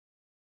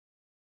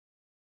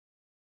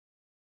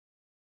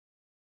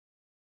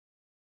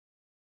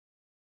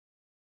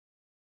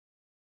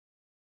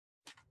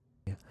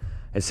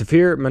a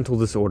severe mental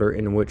disorder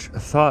in which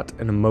thought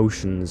and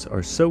emotions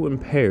are so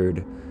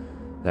impaired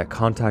that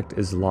contact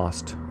is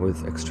lost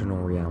with external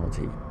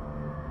reality.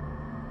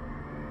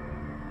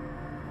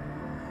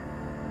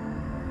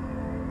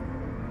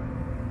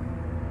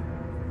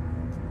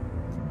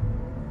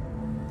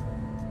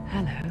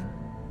 Hello.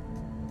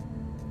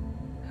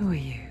 Who are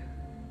you?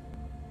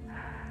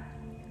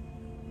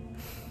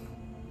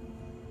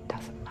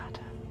 Doesn't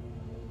matter.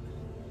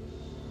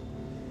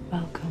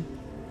 Welcome.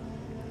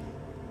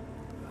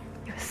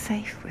 You're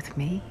safe with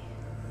me.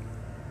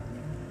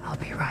 I'll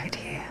be right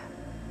here,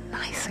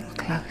 nice and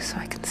close so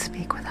I can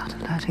speak without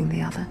alerting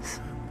the others.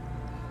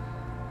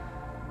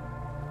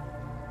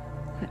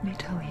 Let me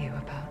tell you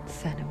about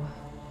Senua.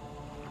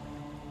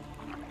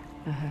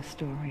 Her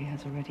story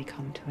has already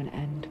come to an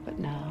end, but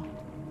now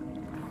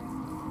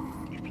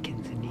it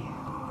begins anew.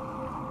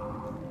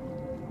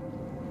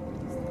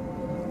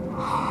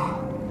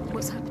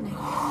 What's happening?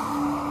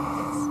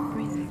 It's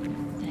breathing.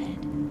 Dead.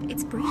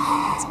 It's breathing.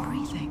 It's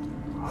breathing.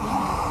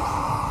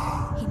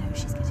 He knows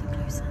she's getting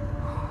closer.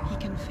 He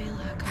can feel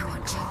her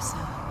coming closer.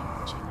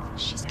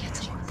 She's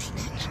getting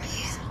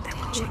closer. They're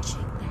watching.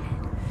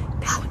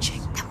 They're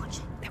watching. They're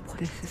watching.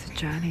 This is a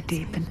journey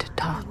deep into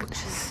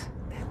darkness.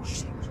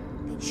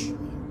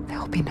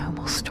 There'll be no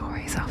more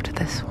stories after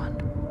this one.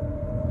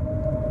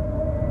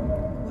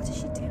 What is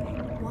she doing?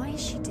 Why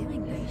is she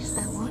doing this?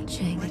 They're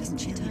watching. Why doesn't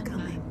she turn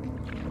coming?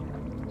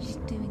 She's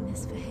doing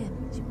this for him.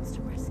 She wants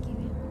to rescue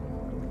him.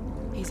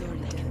 He's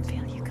already dead. I can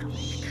feel you coming.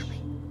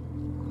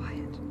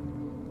 Quiet.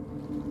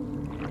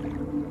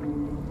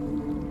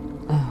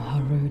 Oh,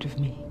 how rude of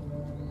me.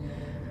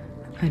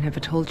 I never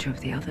told you of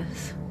the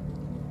others.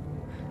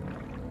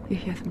 You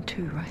hear them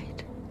too,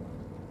 right?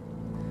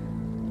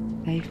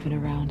 They've been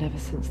around ever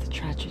since the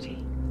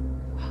tragedy.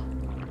 Well,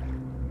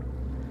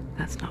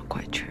 that's not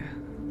quite true.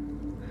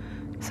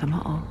 Some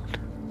are old,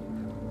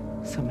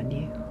 some are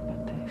new,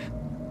 but they've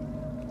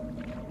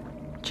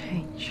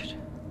changed.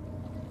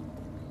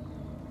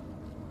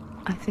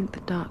 I think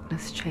the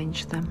darkness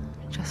changed them,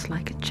 just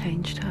like it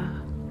changed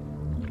her.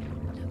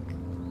 Look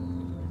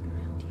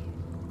around you.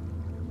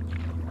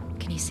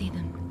 Can you see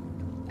them?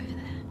 Over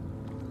there.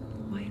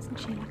 Why isn't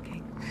she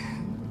looking?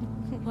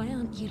 Why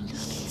aren't you looking?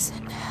 He's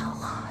in hell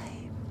high.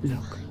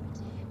 Look,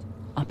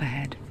 up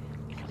ahead.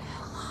 In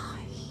hell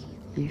high.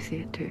 You see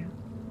it too?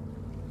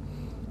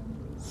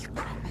 You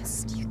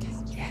promised you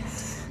came.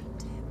 Yes.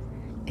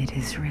 It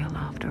is real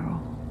after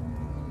all.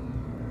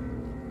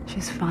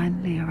 She's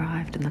finally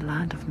arrived in the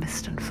land of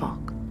mist and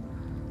fog.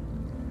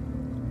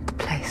 The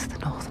place the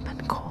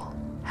Northmen call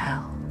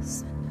hell.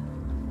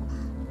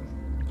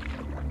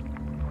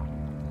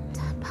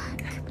 Turn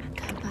back.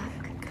 Go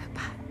back. Go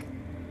back.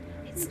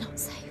 It's not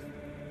safe.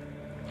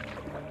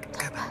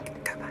 Go back. Go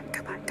back. Go back.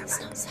 Go back. It's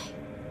not safe.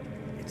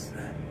 It's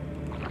them.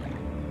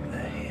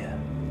 They're here.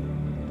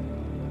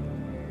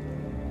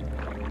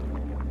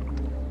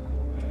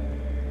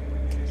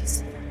 Can you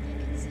see them? I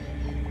can see you.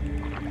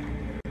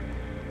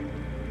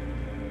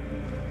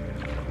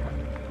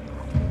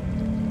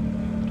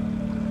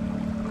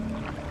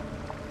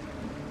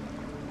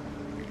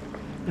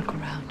 Look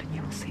around and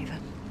you will see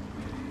them.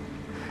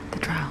 The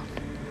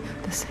drowned,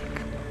 the sick,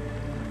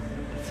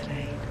 the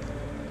slain.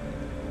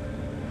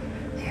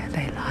 Here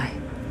they lie,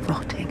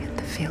 rotting in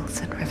the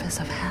fields and rivers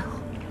of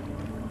hell.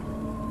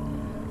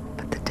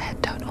 But the dead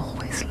don't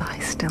always lie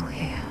still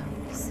here.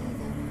 You see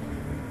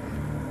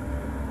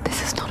them?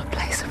 This is not a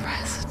place of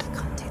rest. You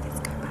can't do this.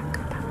 Go back.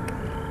 Go back.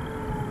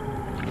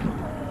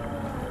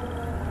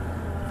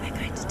 They're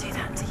going to do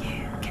that to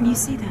you. Can you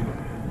see them?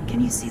 Can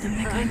you see them?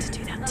 They're going to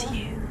do that to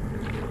you.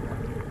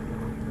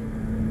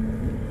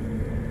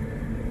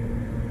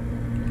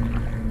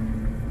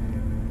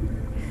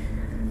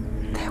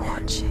 They're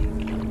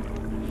watching.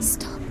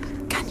 Stop.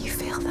 Can you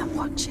feel them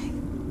watching?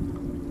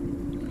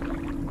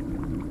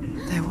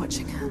 They're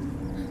watching her.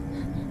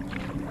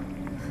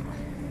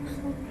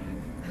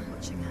 They're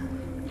watching her.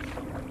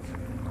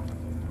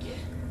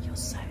 You're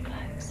so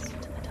close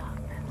to the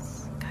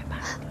darkness. Go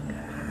back.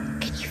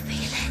 Can you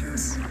feel it?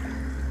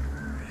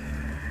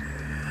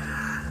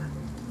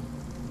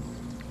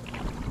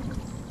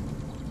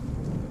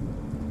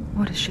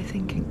 What is she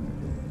thinking?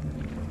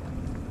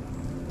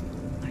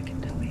 I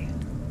can tell you.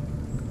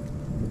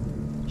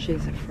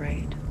 She's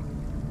afraid.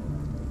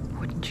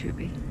 Wouldn't you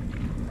be?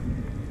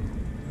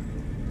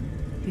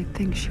 You'd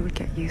think she would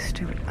get used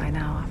to it by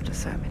now after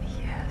so many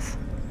years.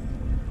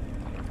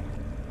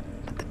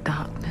 But the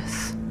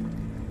darkness,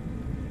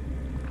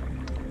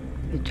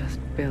 it just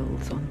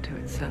builds onto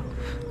itself,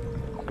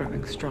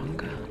 growing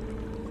stronger,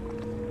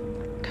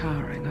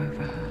 towering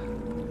over her.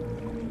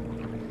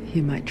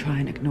 You might try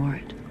and ignore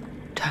it,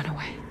 turn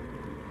away.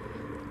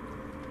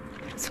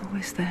 But it's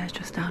always there,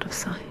 just out of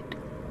sight,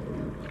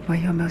 where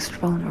you're most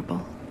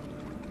vulnerable.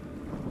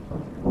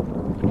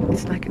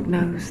 It's like it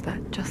knows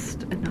that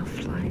just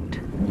enough light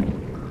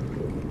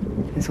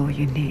is all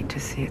you need to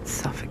see its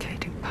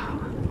suffocating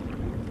power.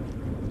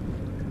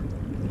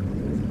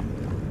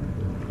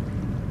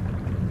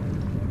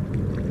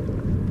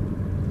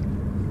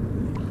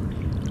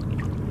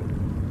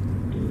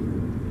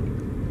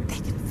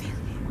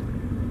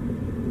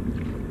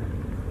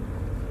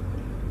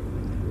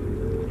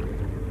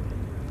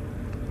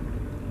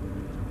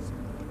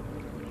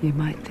 You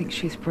might think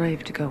she's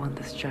brave to go on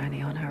this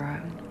journey on her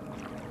own,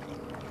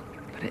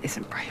 but it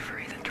isn't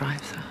bravery that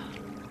drives her.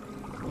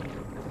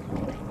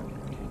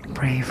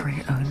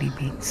 Bravery only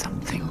means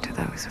something to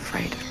those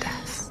afraid of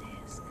death.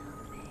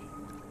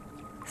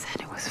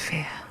 Senua's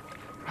fear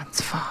runs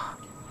far,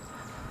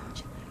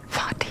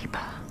 far deeper.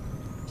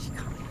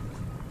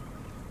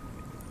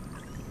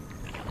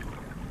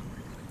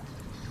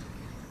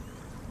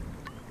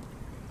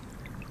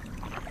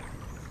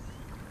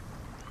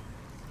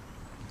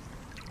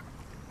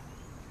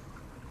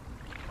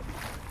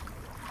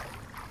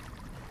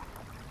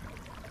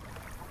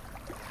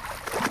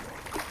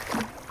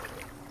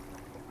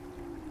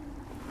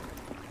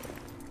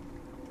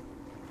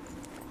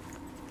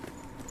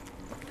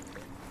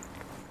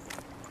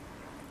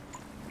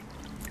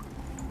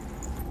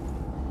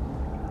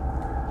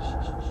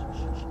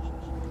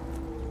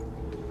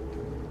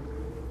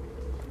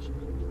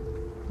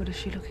 What is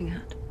she looking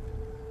at?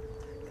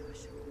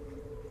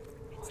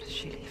 What is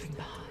she leaving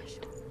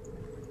behind?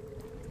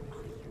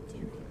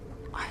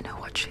 I know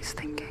what she's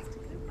thinking.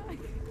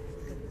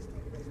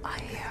 I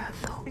hear her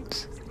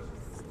thoughts.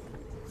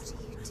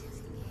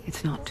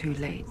 It's not too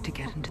late to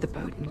get into the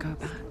boat and go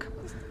back.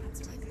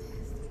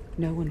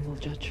 No one will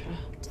judge her.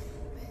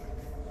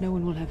 No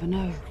one will ever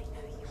know.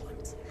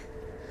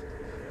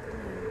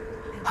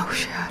 Oh,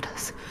 she heard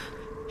us.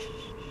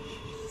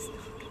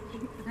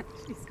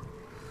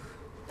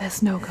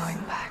 There's no going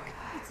back.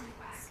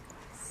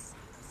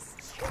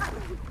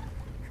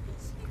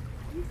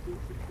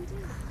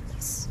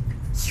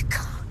 You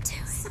can't do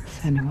it.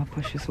 Senua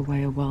pushes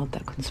away a world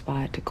that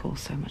conspired to cause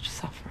so much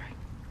suffering.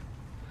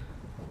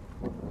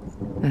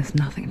 There's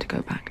nothing to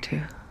go back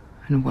to,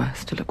 and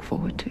worse to look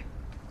forward to.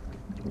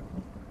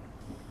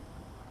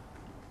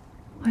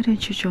 Why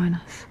don't you join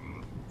us?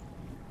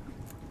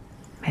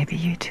 Maybe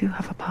you too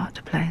have a part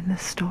to play in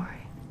this story.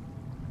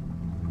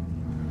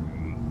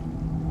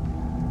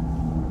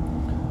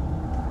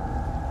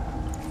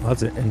 Well,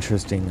 that's an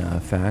interesting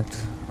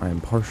fact. I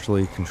am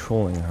partially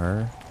controlling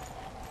her,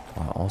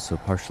 while also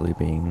partially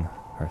being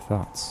her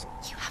thoughts.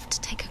 You have to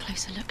take a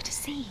closer look to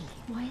see.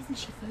 Why isn't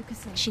she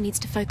focusing? She needs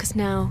to focus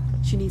now.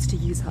 She needs to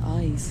use her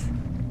eyes.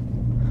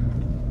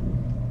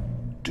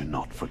 Do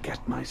not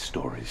forget my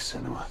stories,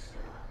 Senua.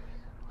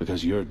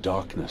 Because your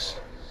darkness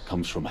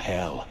comes from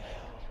hell,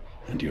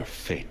 and your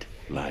fate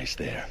lies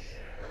there.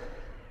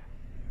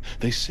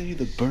 They say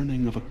the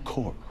burning of a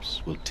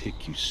corpse will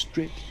take you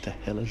straight to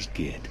Hela's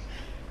gate,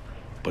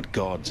 but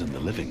gods and the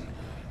living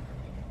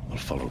will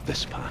follow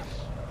this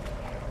path.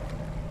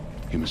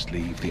 You must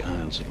leave the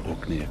Isles of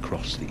Orkney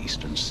across the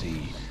eastern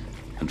sea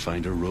and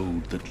find a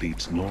road that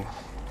leads north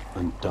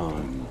and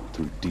down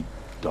through deep,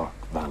 dark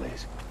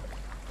valleys.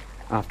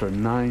 After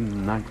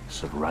 9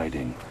 nights of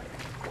riding,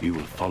 you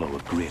will follow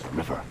a great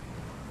river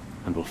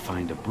and will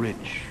find a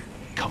bridge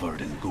covered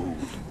in gold.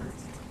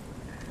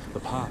 The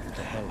path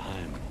to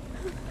Helheim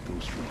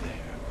goes through there.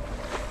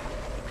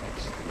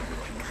 Across the river.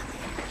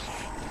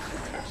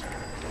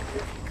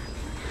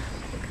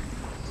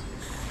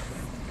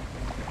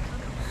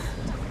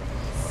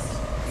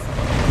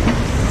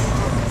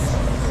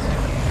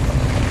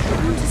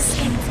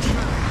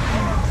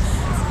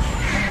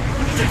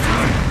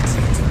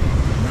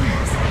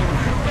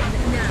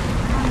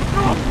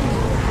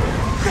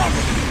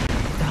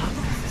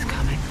 Darkness is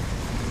coming.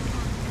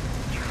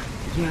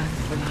 Yearns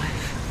for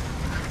life.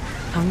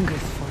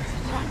 Hungers for it.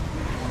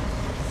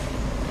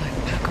 Like a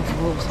pack of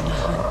wolves on a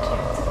hunt.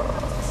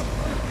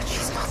 But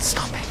she's not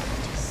stopping.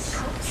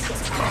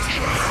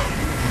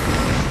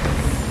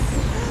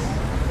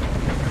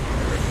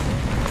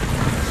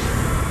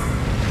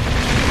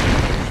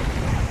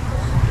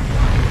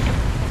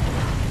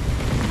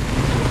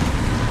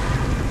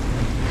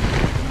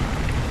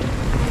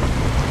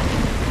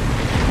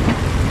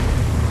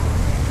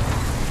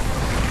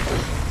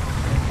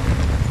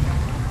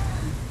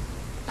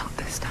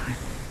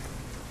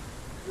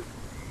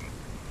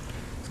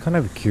 Kind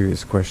of a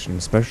curious question,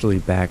 especially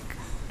back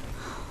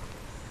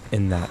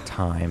in that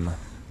time,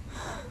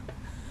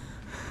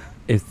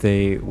 if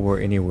they were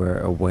anywhere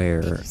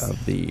aware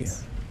of the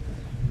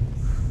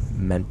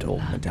mental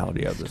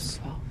mentality of this.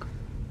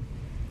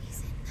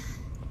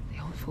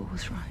 The old fool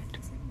was right.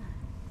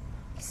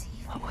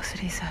 What was it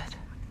he said?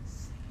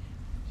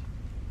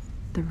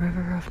 The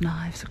river of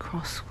knives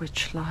across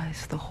which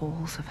lies the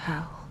halls of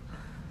hell,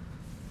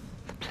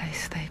 the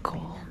place they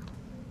call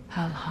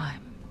Helheim.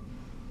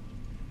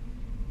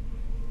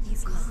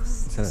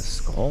 Is that a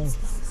skull?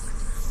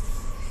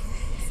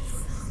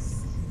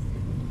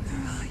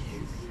 Where are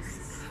you?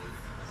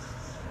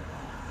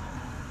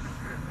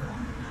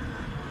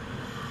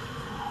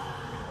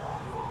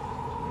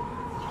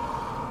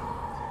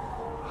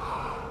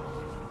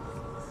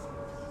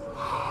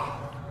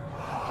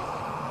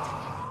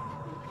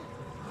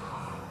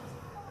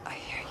 I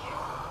hear you.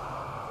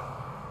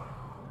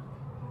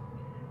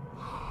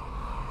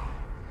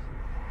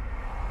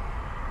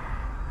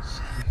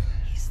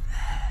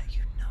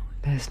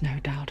 There's no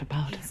doubt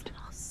about it.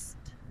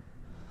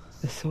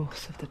 The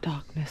source of the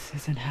darkness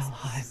is in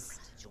Helheim.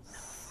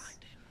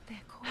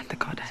 And the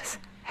goddess,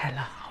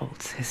 Hela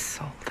holds his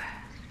soul there.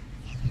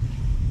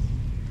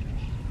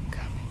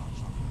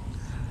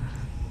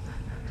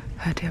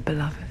 Her dear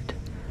beloved,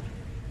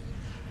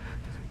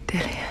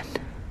 Dillian.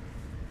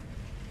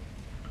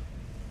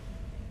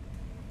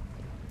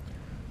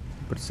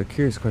 But it's a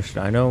curious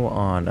question. I know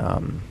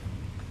on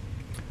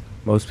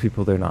most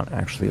people, they're not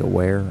actually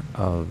aware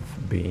of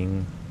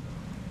being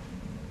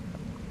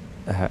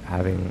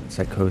having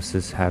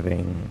psychosis,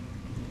 having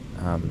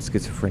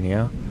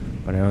schizophrenia,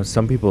 but I know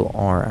some people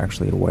are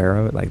actually aware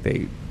of it, like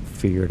they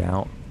figure it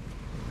out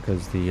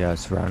because the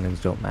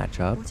surroundings don't match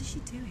up. What is she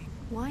doing?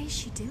 Why is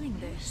she doing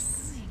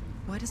this?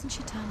 Why doesn't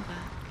she turn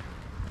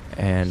back?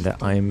 And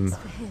I'm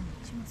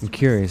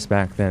curious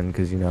back then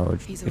because, you know,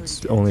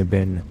 it's only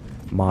been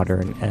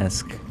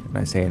modern-esque, and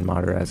I say in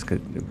modern-esque,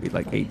 it would be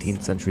like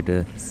 18th century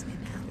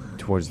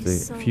towards the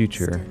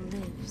future.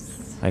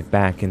 Like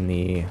back in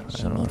the,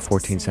 I don't know,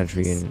 14th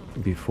century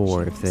and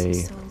before, if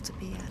they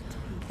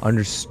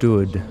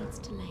understood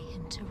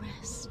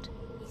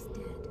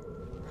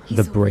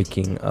the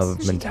breaking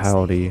of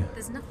mentality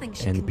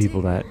and the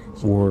people that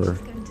were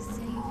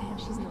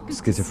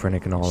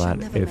schizophrenic and all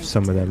that, if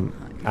some of them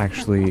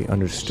actually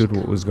understood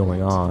what was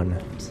going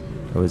on,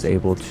 I was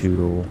able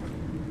to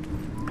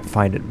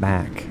find it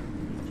back.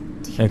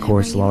 And of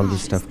course, a lot of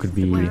this stuff could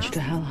be... Bridge to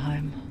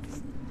Helheim.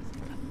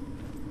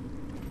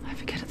 I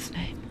forget its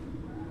name.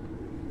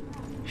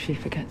 She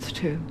forgets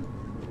too.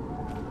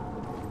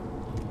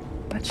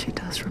 But she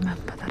does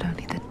remember that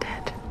only the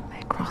dead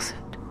may cross it.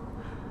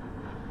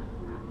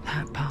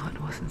 That part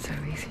wasn't so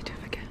easy to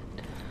forget.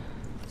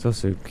 It's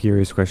also a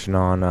curious question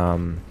on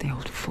The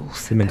old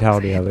fools. the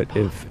mentality of it,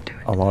 if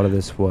a lot of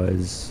this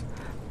was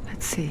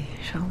Let's see,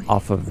 shall we?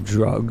 off of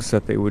drugs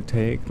that they would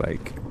take,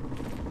 like,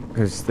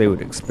 because they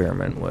would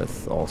experiment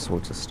with all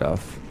sorts of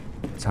stuff.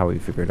 That's how we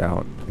figured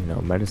out, you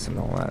know, medicine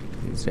and all that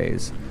these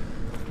days.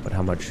 But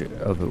how much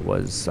of it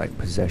was like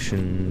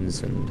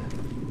possessions, and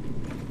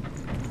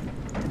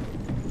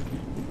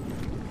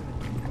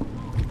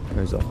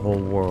there's a whole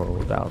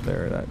world out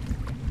there that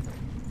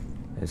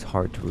is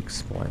hard to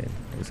explain.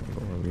 Is it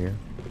over here?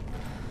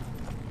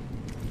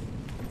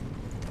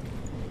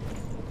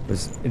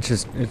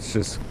 It's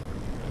just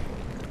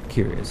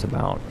curious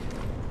about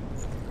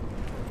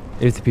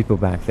if the people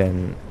back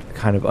then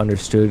kind of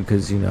understood,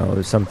 because, you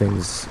know, some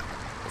things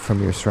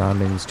from your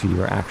surroundings to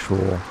your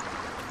actual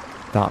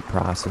thought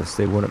process,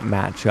 they wouldn't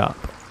match up.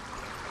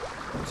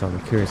 So I'm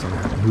curious on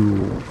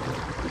who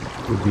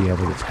would be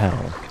able to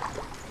tell.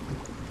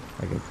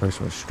 Like, a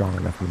person was strong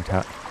enough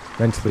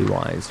mentally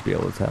wise to be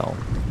able to tell.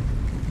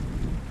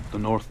 The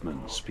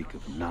Northmen speak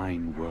of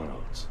 9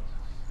 worlds.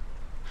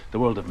 The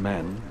world of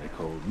men they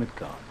call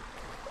Midgard.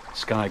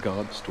 Sky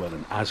gods dwell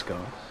in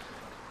Asgard.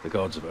 The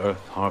gods of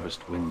earth,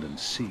 harvest, wind, and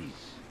sea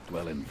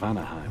dwell in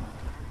Vanaheim.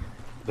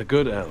 The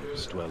good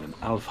elves dwell in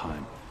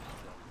Alfheim.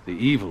 The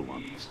evil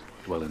ones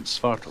dwell in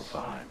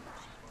Svartalfheim.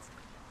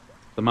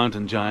 The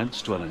mountain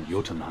giants dwell in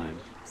Jotunheim.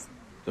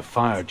 The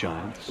fire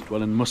giants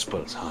dwell in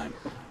Muspelheim.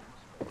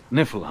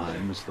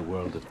 Niflheim is the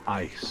world of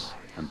ice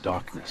and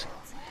darkness.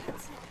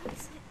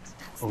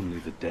 Only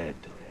the dead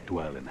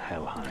dwell in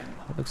Helheim.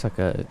 It looks like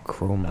a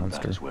crow And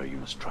monster. that is where you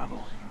must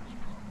travel.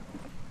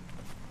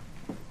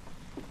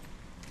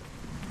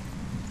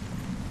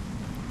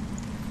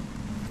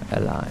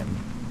 Helheim.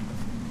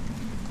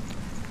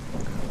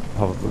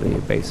 Probably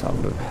based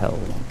off of hell.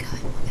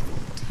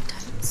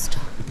 Don't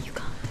stop. You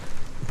can't.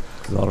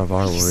 'Cause a lot of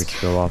our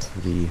words go off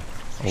of the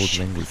old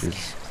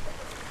languages.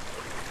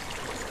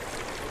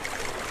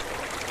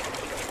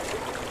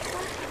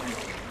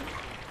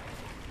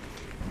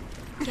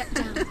 Get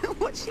down.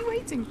 What's she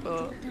waiting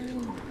for?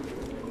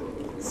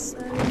 So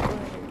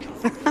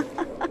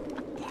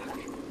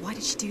Why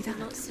did she do that?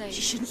 Not safe.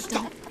 She shouldn't have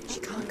done it. She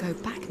can't go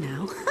back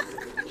now.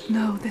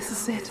 No, this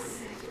is it.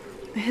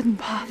 The hidden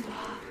path.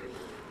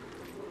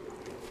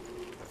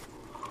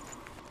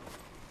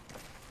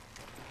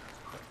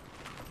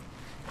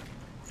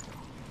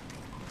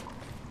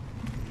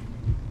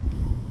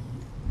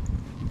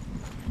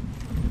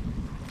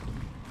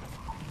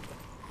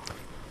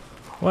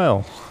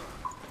 Well,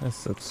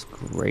 that's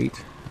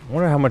great. I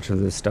wonder how much of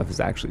this stuff is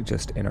actually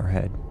just in our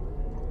head.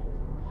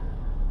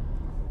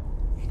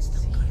 It's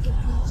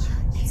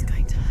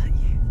going to hurt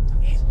you.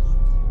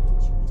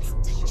 It's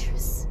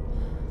dangerous.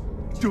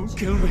 Don't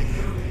kill me.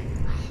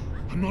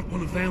 I'm not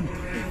one of them.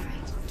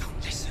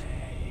 Don't listen.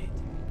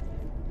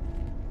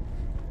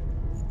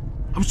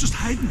 I was just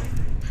hiding.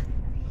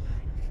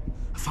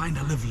 I find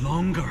I live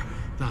longer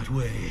that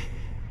way.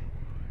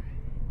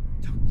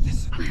 Don't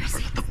listen. I'll never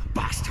let the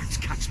bastards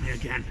catch me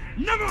again.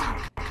 Never!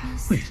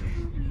 Wait.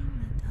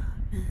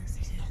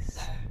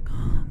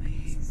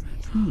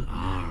 Who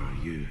are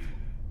you?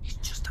 It's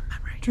just a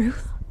memory.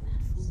 Druth?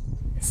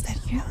 Is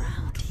that you?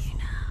 Around you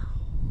now.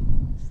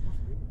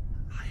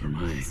 For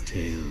my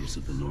tales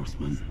of the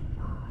Northmen,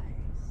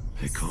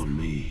 they call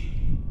me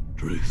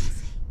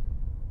Druth.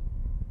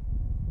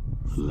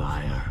 A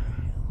liar.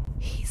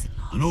 He's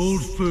lost. An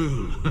old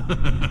fool.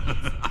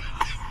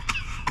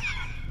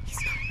 He's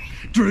not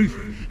ready.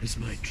 Truth is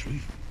my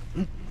truth.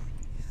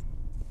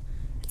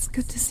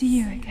 good to see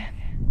you again.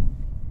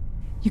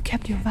 You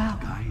kept your vow.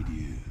 Guide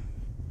you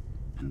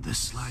in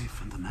this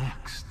life and the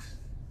next.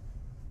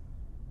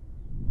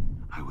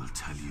 I will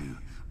tell you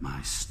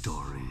my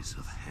stories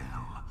of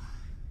hell,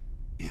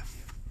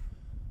 if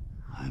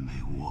I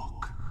may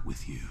walk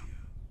with you.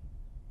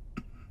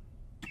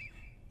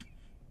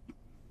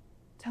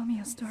 Tell me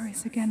your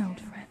stories again, old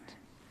friend.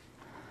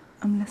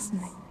 I'm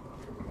listening.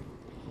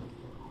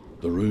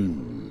 The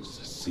runes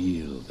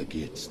seal the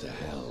gates to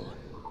hell.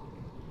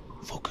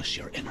 Focus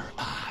your inner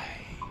eye,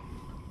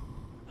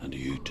 and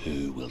you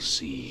too will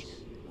see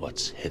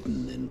what's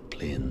hidden in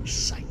plain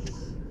sight.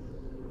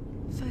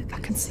 I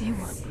can see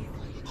one.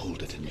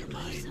 Hold it in your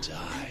mind's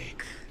eye.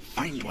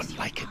 Find one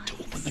like it to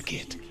open the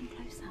gate.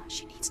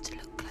 She needs to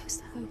look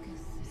closer.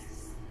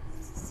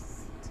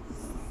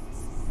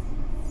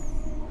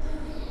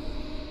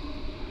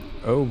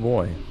 Oh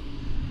boy.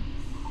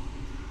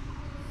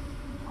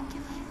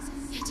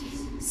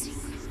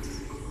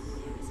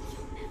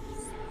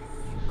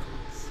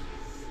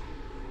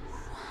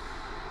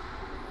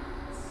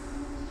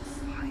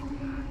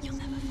 You'll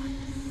never find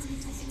it.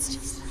 It's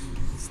just there.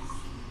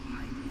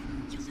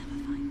 You'll never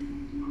find it.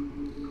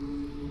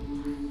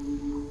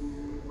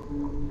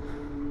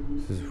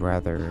 This is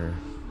rather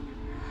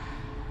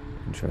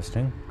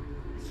interesting.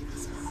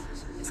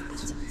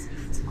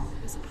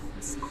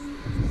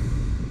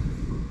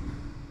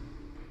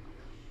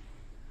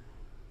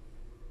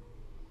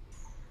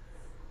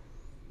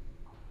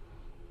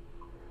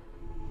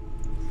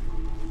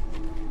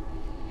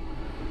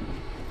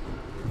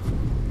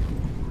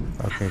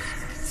 Okay.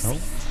 Oh.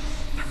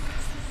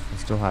 I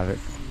still have it.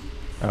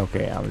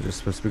 Okay, I was just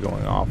supposed to be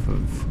going off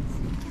of...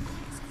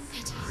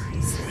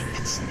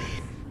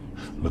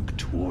 Look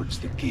towards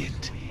the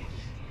gate,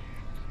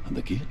 and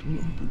the gate will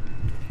open.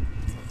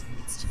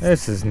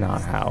 This is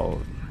not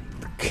how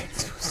the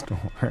gate's supposed to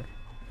work.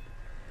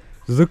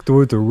 Just look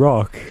toward the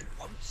rock.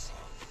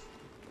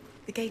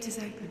 The gate is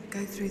open.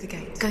 Go through the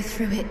gate. Go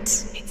through it.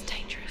 It's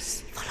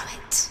dangerous. Follow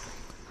it.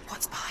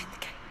 What's behind the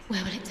gate?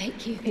 Where will it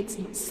take you? It's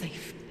not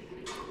safe.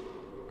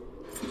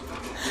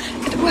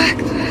 It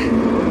worked!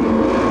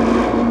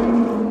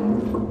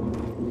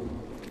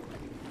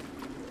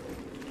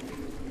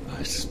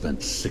 I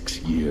spent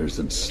 6 years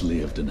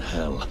enslaved in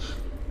hell,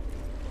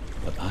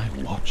 but I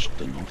watched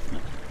the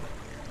Northmen,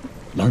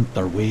 learnt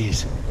their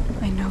ways.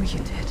 I know you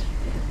did.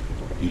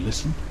 You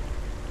listened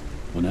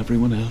when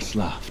everyone else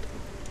laughed.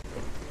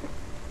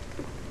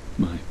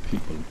 My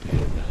people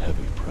paid a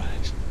heavy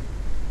price.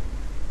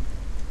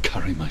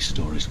 Carry my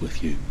stories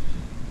with you,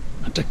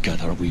 and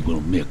together we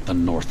will make the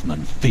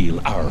Northmen feel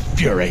our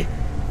fury.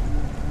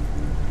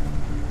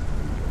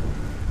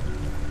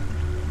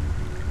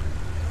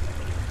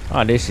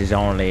 Oh, this is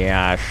only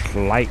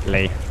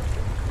slightly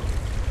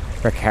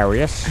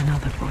precarious.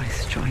 Another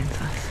voice joins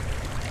us.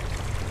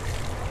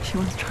 She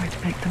once tried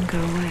to make them go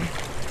away.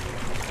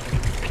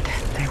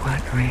 Pretend they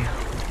weren't real.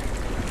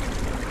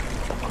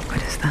 But what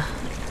good is that?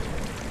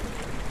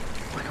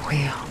 When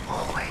we are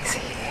always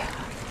here.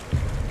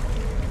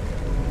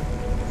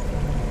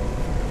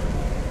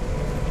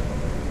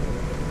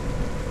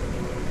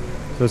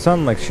 So it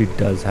sounds like she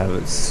does have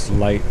a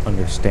slight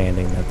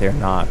understanding that they're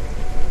not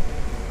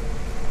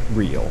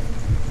real.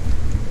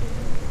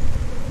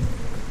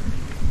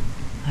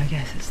 I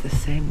guess it's the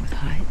same with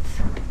heights.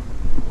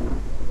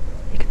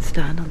 You can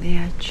stand on the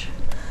edge,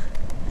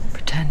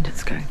 pretend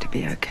it's going to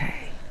be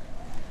okay.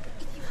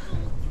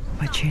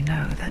 But you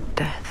know that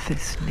death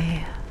is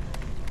near,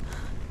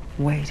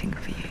 waiting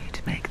for you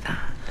to make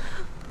that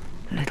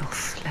little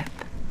slip.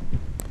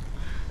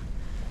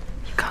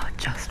 You can't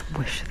just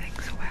wish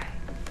things away.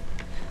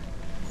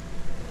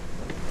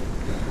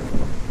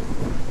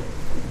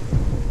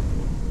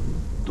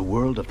 The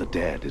world of the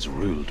dead is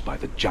ruled by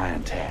the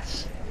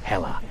giantess,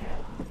 Hela,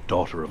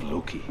 daughter of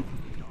Loki.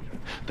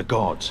 The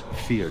gods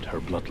feared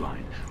her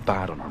bloodline,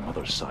 bad on her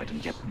mother's side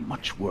and yet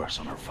much worse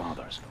on her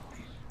father's.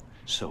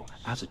 So,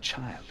 as a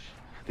child,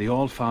 the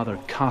All-Father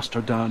cast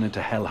her down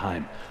into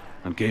Helheim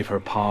and gave her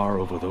power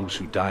over those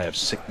who die of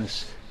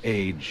sickness,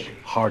 age,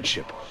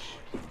 hardship,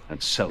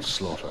 and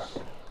self-slaughter.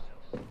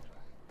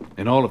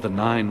 In all of the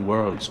 9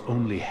 worlds,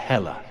 only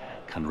Hela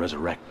can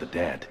resurrect the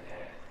dead.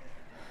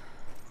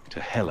 To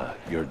Hela,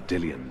 your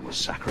Dillion was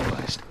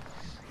sacrificed,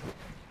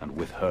 and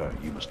with her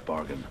you must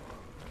bargain.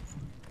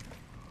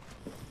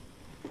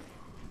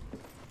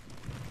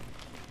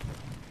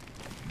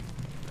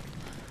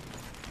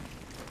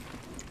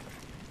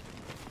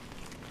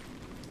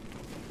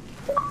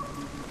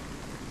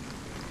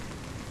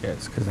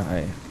 Yes, because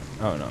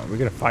oh no, we're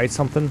gonna fight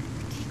something?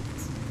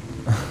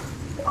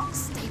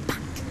 Stay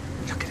back.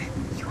 Look at it.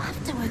 You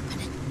have to open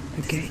it.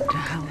 The gate to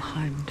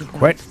Helheim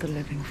Quit. divides the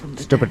living from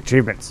the Stupid dead.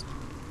 achievements.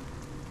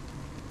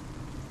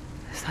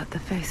 Is that the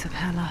face of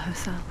Hela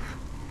herself?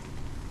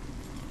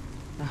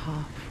 The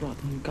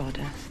half-rotten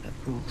goddess that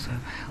rules over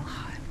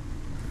Helheim.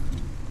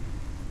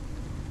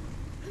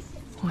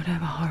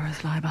 Whatever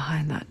horrors lie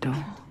behind that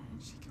door,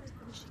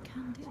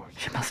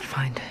 she must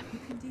find him.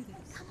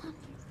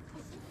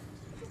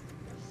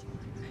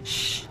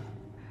 Shh.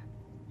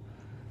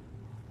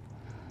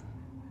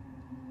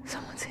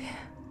 dear.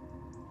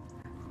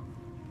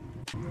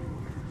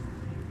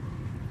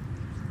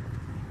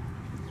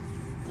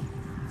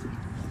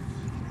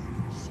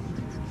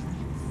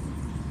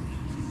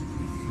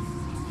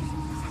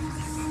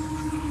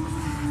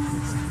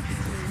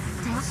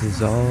 This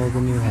is all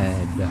in your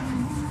head.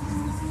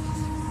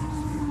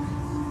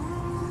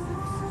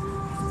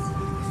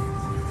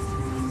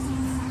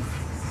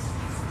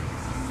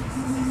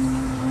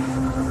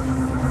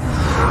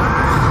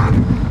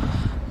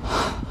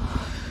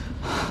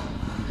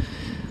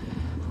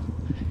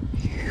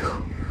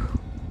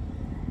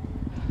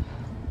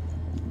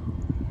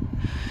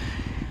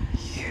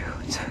 You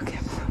took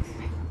him from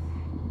me.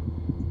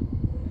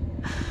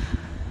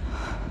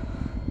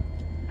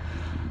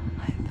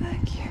 I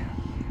beg you.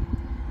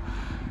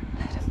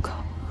 Let him go.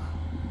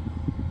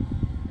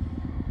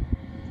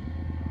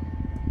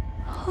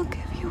 I'll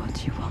give you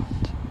what you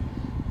want.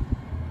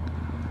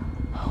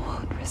 I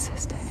won't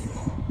resist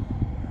anymore.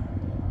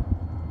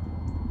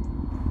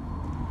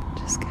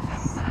 Just give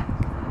him back.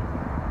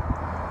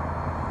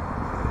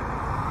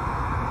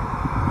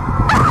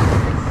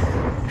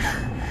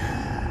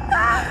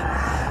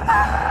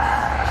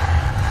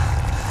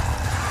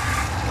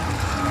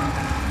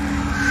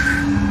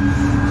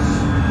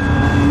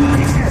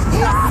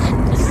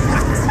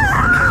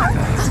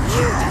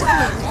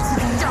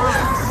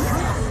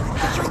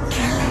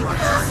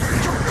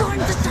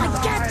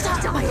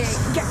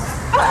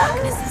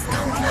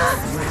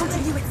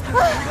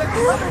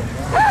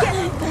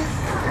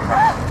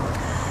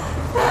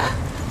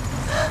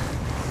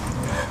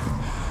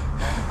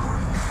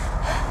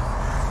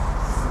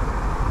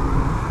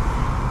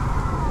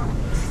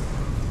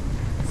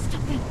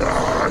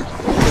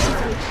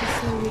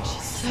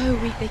 She's so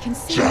weak, they can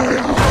see her.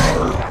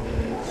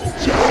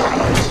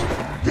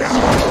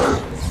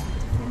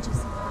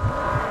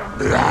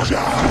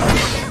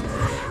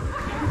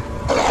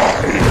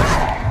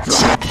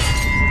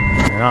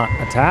 You're not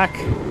attack.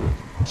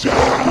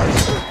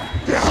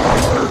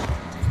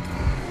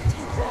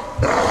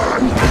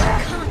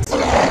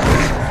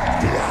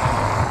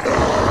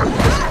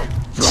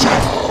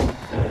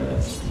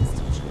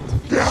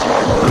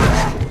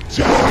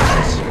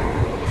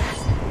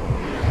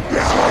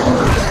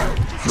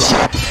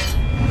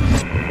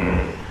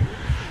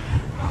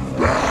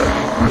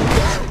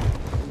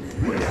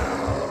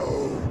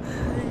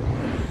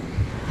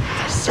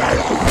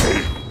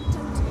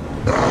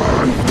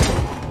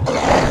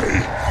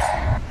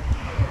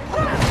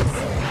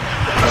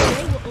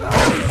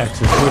 X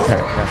is to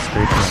attack. That's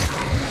great.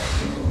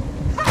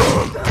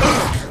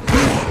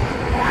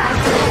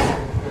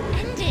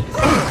 End it!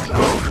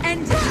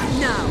 End it!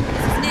 No!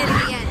 It's nearly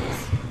the end.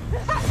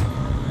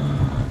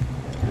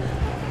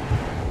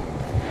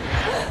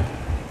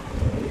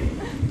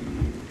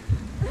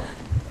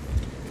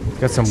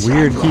 Got some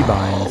weird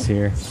keybinds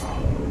here.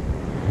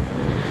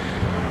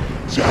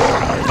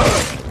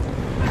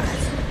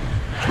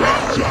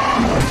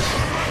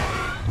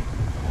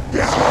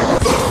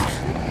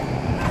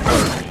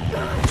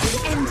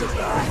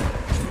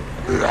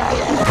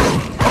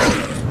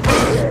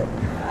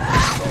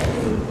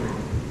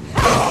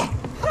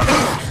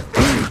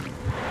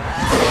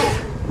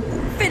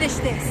 Finish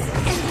this!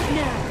 End it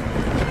now!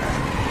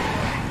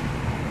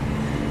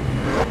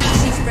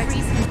 She's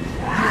ready.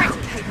 Ready,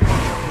 Kate.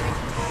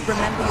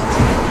 Remember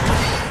your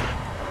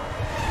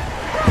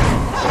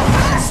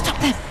Stop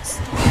them!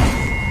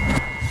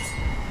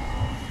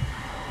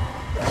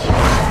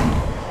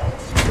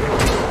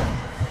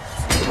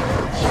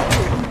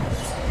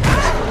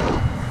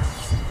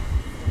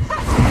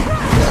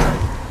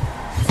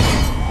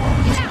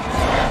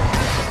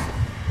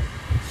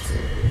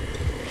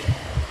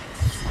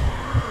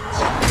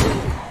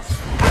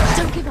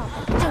 Don't give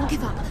up! Don't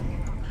give up!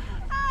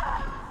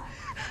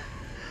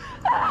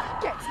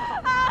 Get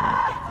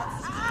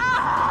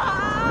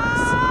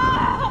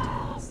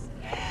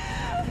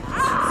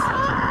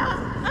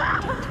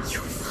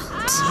Your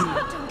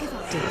fault. Don't give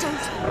up.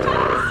 Don't.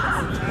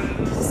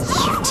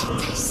 You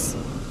did this.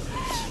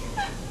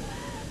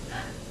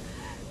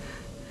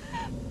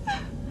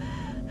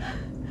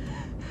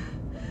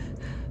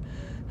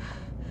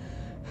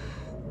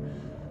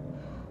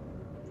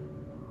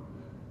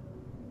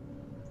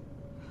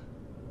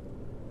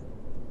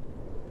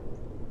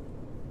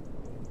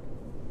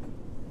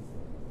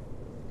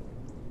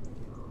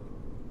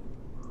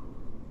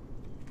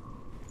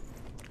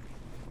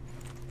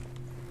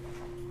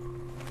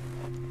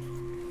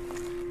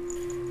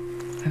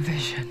 A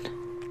vision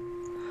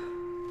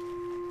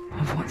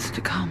of what's to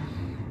come.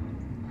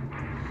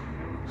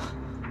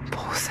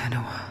 Poor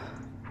Senua.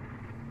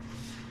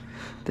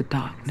 The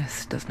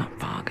darkness does not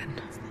bargain.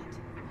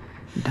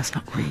 It does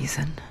not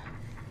reason.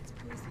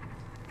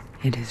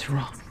 It is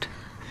rot.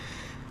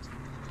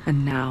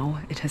 And now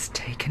it has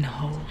taken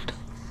hold.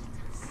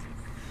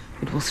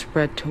 It will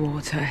spread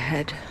towards her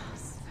head,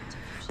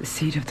 the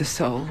seat of the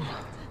soul,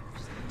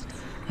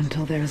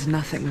 until there is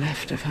nothing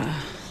left of her.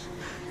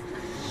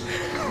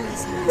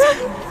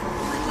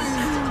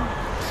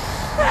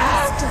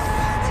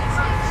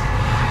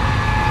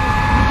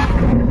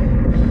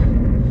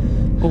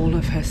 All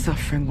of her her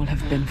suffering will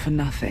have been for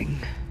nothing.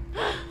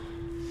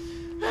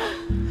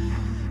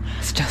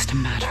 It's just a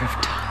matter of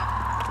time.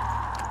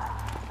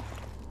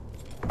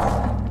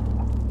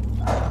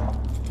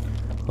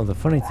 Well, the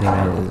funny thing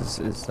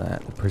is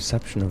that the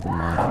perception of the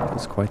mind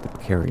is quite the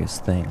precarious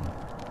thing.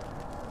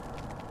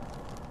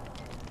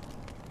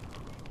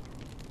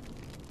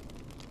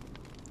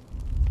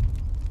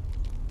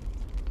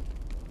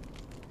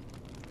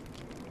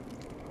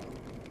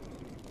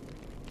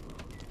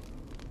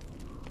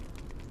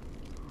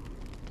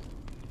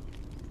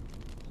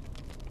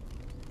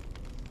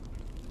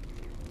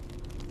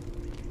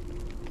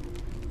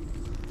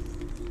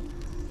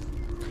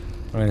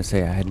 I'm gonna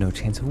say I had no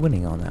chance of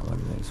winning on that one.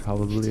 It's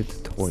probably a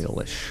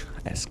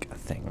tutorial-ish-esque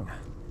thing.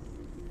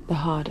 The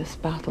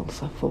hardest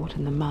battles are fought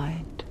in the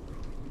mind.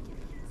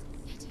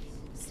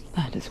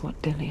 That is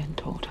what Dillian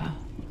taught her.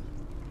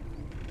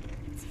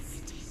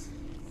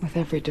 With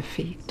every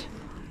defeat,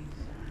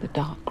 the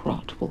dark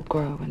rot will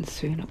grow and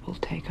soon it will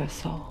take her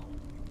soul.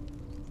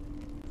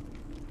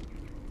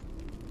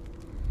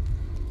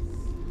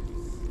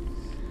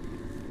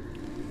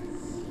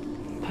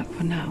 But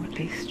for now, at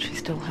least, she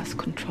still has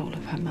control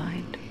of her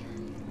mind.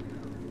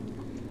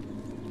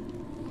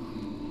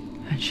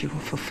 And she will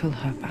fulfill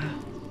her vow,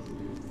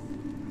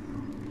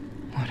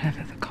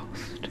 whatever the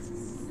cost.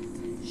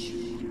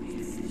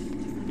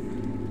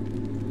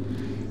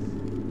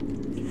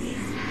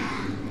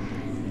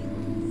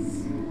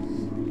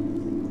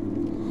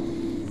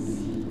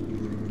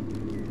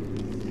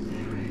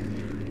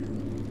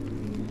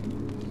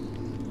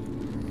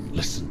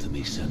 Listen to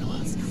me, Senua.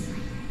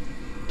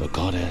 The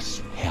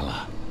goddess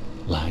Hela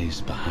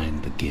lies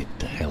behind the gate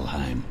to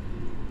Helheim.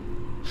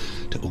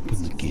 To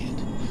open the gate,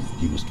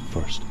 you must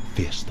first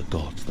face the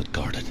gods that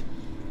guard it.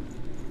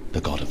 The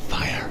god of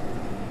fire,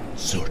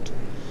 Surt,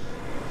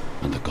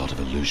 and the god of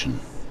illusion,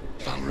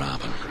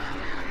 Valravan.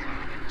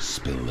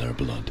 Spill their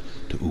blood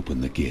to open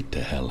the gate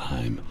to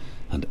Helheim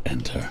and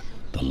enter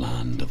the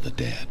land of the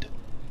dead.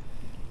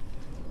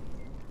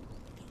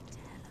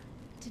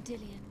 To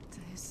Dillian. To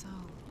his soul.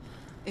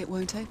 It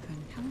won't open.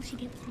 How will she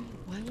get through?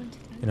 Why won't it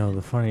open? You know,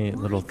 the funny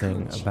little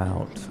thing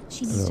about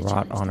She needs the to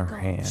rot challenge on the her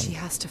gods. hand She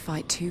has to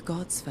fight 2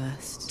 gods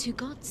first. 2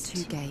 gods?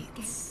 Two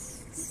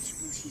gates. Which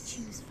will she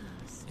choose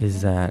first?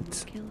 is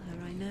that Kill her,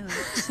 I know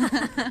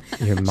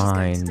it. your She's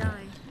mind going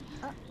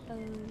to die.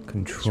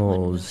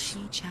 controls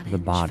the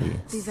body.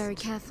 Be very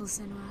careful,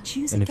 Senua.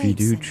 Choose And a if you gate,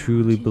 do Senua.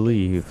 truly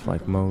believe,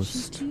 like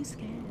most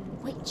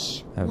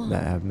Which that one?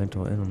 have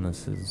mental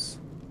illnesses,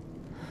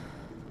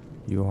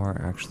 you are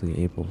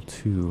actually able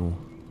to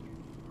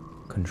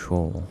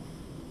control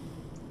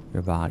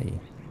your body.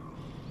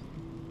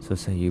 So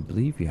say you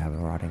believe you have a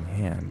rotting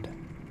hand,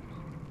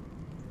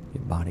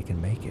 your body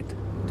can make it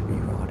to be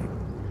rotting.